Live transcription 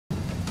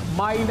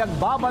May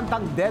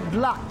nagbabantang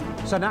deadlock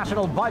sa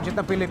national budget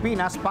ng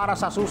Pilipinas para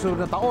sa susunod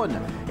na taon.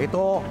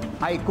 Ito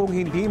ay kung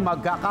hindi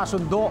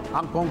magkakasundo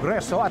ang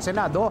Kongreso at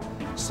Senado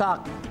sa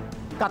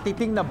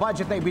katiting na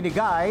budget na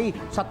ibinigay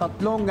sa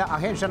tatlong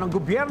ahensya ng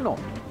gobyerno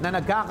na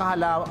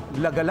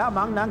nagkakahalaga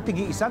lamang ng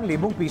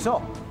tig-1,000 piso.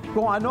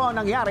 Kung ano ang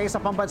nangyari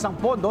sa pambansang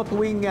pondo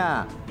tuwing,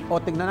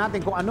 tingnan natin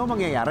kung ano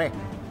mangyayari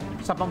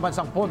sa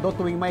pambansang pondo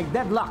tuwing may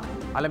deadlock.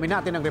 Alamin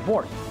natin ang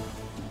report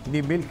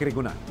ni Mil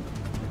Crigunan.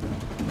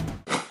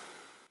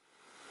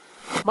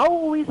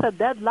 Mauuwi sa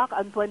deadlock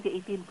ang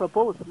 2018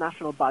 proposed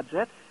national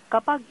budget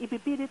kapag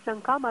ipipilit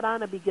ng Kamara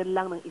na bigyan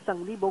lang ng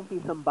 1,000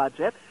 pisong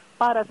budget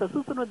para sa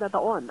susunod na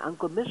taon ang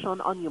Commission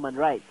on Human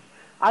Rights.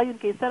 Ayon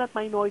kay Senate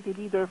Minority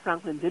Leader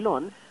Franklin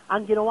Dillon,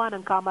 ang ginawa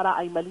ng Kamara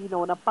ay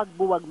malinaw na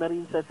pagbuwag na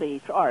rin sa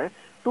CHR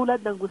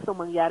tulad ng gustong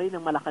mangyari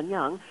ng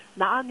Malacanang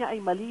na anya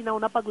ay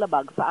malinaw na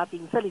paglabag sa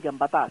ating saligang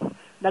batas.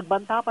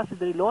 Nagbanta pa si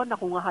Dillon na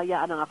kung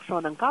hahayaan ang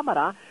aksyon ng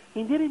Kamara,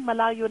 hindi rin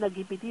malayo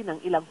nagipiti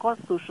ng ilang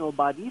constitutional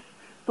bodies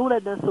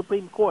tulad ng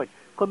Supreme Court,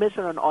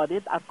 Commission on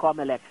Audit at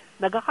COMELEC.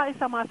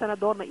 Nagkakaisa mga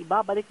senador na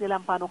ibabalik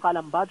nilang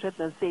panukalang budget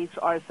ng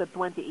CHR sa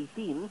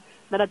 2018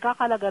 na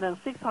nagkakalaga ng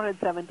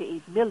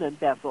 678 million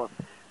pesos.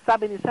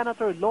 Sabi ni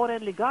Senator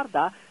Loren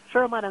Ligarda,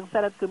 chairman ng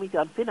Senate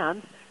Committee on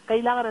Finance,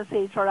 kailangan ng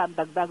CHR ang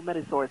dagdag na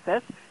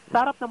resources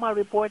sa harap ng mga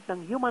report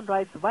ng human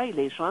rights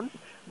violations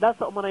dahil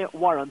sa umunay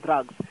war on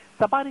drugs.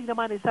 Sa panig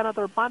naman ni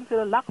Senator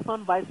Panfilo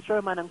Lacson, Vice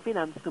Chairman ng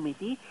Finance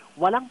Committee,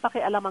 walang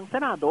pakialam ang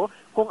Senado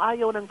kung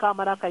ayaw ng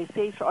Kamara kay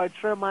CHR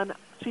Chairman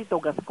Chito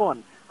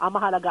Gascon. Ang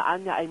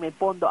mahalagaan niya ay may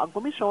pondo ang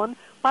komisyon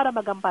para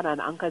magampanan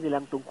ang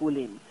kanilang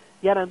tungkulin.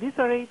 Yan ang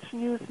DZRH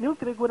News, Mil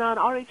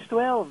Crigunan,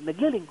 RH12,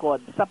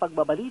 naglilingkod sa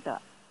pagbabalita.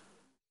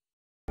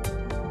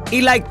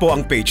 I-like po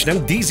ang page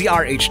ng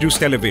DZRH News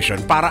Television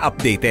para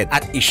updated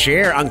at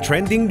i-share ang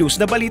trending news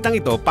na balitang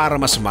ito para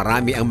mas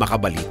marami ang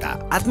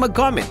makabalita. At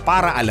mag-comment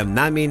para alam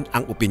namin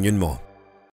ang opinion mo.